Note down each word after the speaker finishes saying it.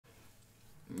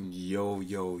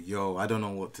Yo, I don't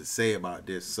know what to say about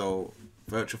this. So,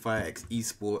 Virtua Fighter X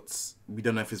Esports, we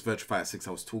don't know if it's Virtua Fighter 6.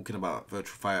 I was talking about Virtua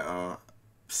Fighter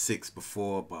 6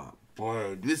 before, but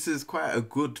boy, this is quite a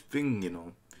good thing, you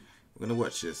know. We're gonna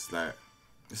watch this. Like,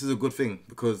 this is a good thing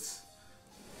because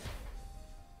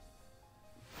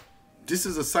this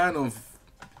is a sign of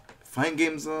fighting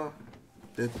games are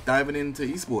they're diving into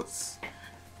esports,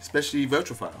 especially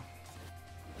Virtua Fighter.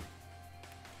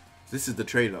 This is the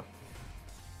trailer.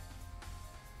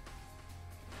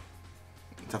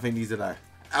 I think these are like,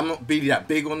 I'm not really that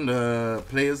big on the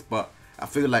players, but I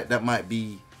feel like that might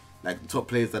be like the top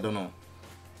players. I don't know.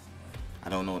 I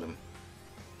don't know them.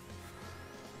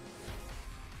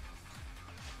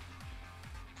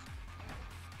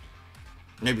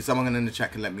 Maybe someone in the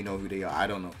chat can let me know who they are. I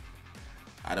don't know.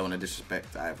 I don't want to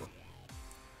disrespect either.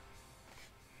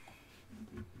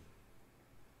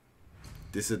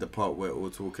 This is the part we're all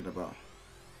talking about.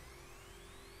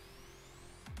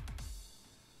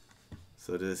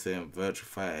 So they're saying Virtua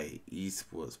Fighter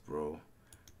Esports, bro.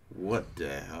 What the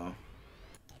hell?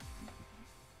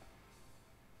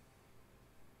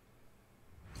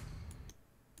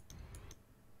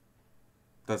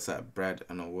 That's at Brad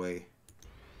and away.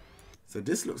 So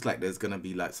this looks like there's gonna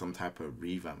be like some type of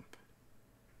revamp.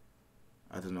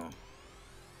 I don't know.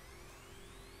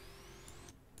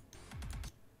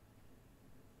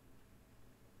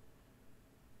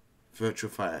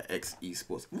 Virtua Fighter X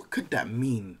Esports. What could that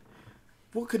mean?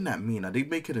 What could that mean? Are they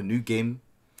making a new game?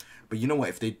 But you know what?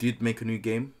 If they did make a new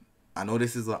game, I know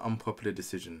this is an unpopular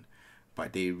decision,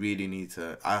 but they really need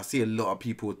to. I see a lot of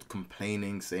people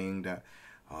complaining, saying that,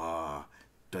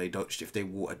 they don't. If they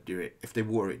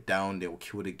water it down, they will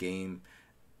kill the game.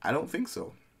 I don't think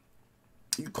so.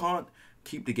 You can't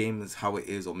keep the game as how it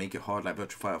is or make it hard like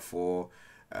Virtua Fighter 4,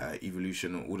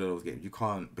 Evolution, or all of those games. You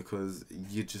can't, because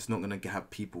you're just not gonna have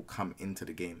people come into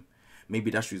the game. Maybe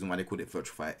that's the reason why they called it Virtua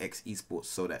Fighter X Esports,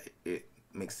 so that it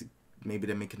makes it, maybe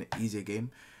they're making an easier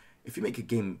game. If you make a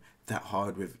game that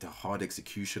hard with the hard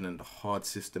execution and the hard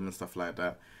system and stuff like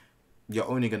that, you're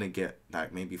only gonna get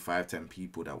like maybe 5-10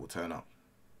 people that will turn up.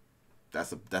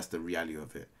 That's the reality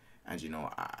of it. And you know,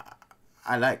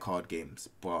 I like hard games,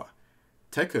 but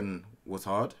Tekken was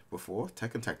hard before.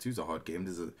 Tekken Tag 2 is a hard game.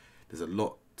 There's a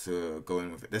lot to go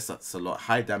in with it. There's a lot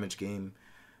high damage game.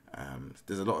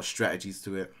 There's a lot of strategies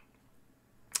to it.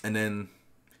 And then,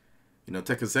 you know,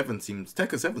 Tekken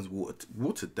 7's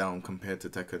watered down compared to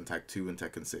Tekken Tag 2 and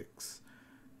Tekken 6.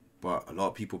 But a lot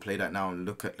of people play that now, and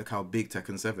look how big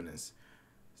Tekken 7 is.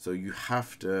 So you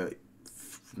have to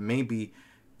maybe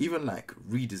even like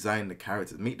redesign the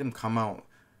characters, make them come out,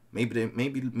 maybe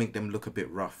make them look a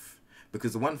bit rough.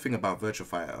 Because the one thing about Virtua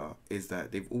Fighter is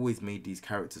that they've always made these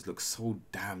characters look so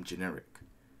damn generic.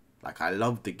 Like, I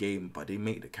love the game, but they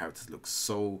make the characters look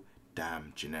so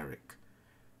damn generic.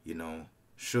 You know,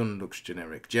 Shun looks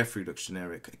generic, Jeffrey looks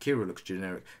generic, Akira looks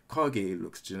generic, Kage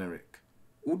looks generic.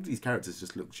 All these characters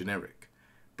just look generic.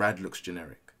 Brad looks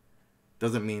generic.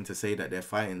 Doesn't mean to say that they're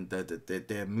fighting,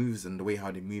 their moves and the way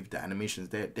how they move, the animations,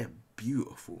 they're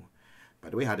beautiful. But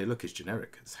the way how they look is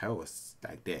generic as hell. It's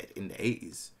like they're in the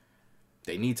 80s.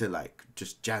 They need to like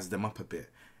just jazz them up a bit.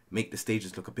 Make the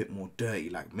stages look a bit more dirty.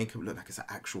 Like, make it look like it's an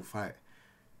actual fight.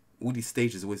 All these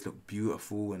stages always look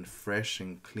beautiful and fresh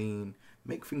and clean.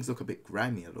 Make things look a bit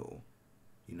grimy a little,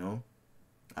 you know?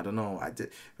 I don't know.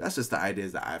 That's just the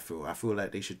ideas that I feel. I feel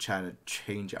like they should try to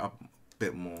change it up a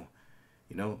bit more.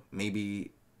 You know,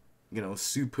 maybe, you know,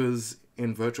 supers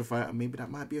in Virtua Fighter, maybe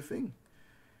that might be a thing.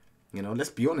 You know, let's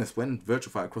be honest, when Virtua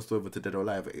Fighter crossed over to Dead or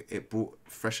Alive, it brought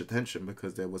fresh attention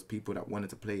because there was people that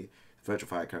wanted to play Virtua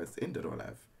Fighter characters in Dead or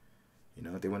Alive. You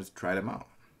know, they wanted to try them out.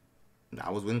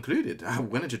 I was included. I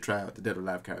wanted to try out the Dead or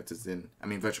Alive characters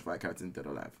Virtua Fighter characters in Dead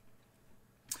or Alive.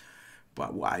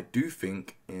 But what I do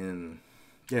think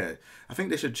I think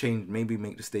they should change, maybe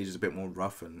make the stages a bit more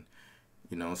rough and,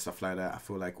 you know, stuff like that. I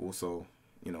feel like also,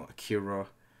 you know, Akira,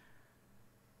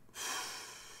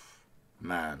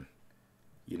 man,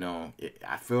 you know,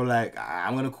 I feel like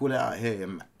I'm going to call it out here.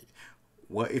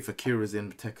 What if Akira's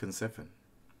in Tekken 7?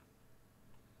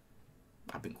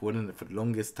 I've been calling it for the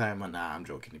longest time, and nah, I'm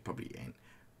joking, he probably ain't.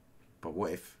 But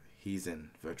what if he's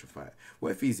in Virtua Fighter?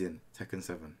 What if he's in Tekken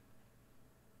 7?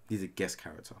 He's a guest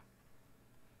character.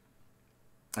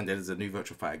 And there's a new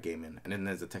Virtua Fighter game in, and then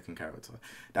there's a Tekken character.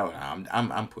 That one,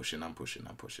 I'm pushing.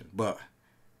 But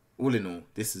all in all,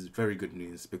 this is very good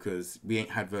news because we ain't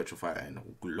had Virtua Fighter in a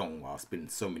long while. It's been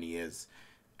so many years.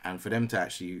 And for them to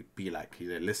actually be like,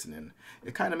 they're listening,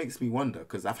 it kind of makes me wonder,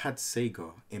 because I've had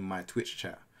Sega in my Twitch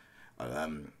chat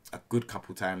a good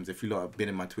couple times. If you lot have been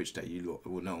in my Twitch chat, you lot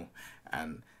will know.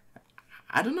 And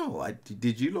I don't know.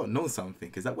 Did you lot know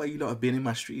something? Is that why you lot have been in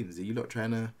my streams? Are you lot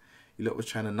was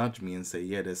trying to nudge me and say,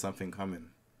 yeah, there's something coming.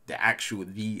 The actual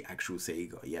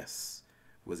Sega, yes,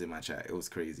 was in my chat. It was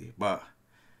crazy. But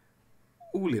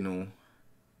all in all,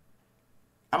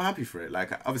 I'm happy for it.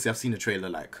 Like, obviously, I've seen the trailer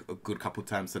like a good couple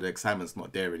times, so the excitement's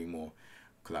not there anymore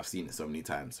because I've seen it so many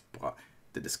times. But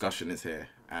the discussion is here,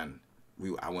 and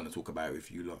I want to talk about it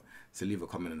with you lot. So leave a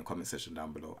comment in the comment section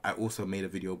down below. I also made a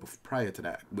video prior to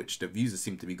that, which the views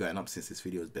seem to be going up since this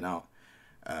video has been out,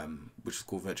 which is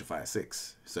called Virtua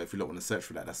 6. So if you lot want to search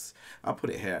for that, I'll put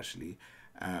it here actually.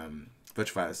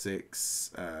 Virtua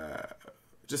 6,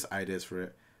 just ideas for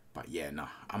it. But yeah, nah,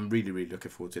 I'm really, really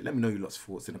looking forward to it. Let me know your lot's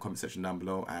thoughts in the comment section down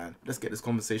below, and let's get this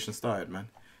conversation started, man.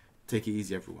 Take it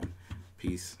easy, everyone.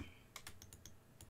 Peace.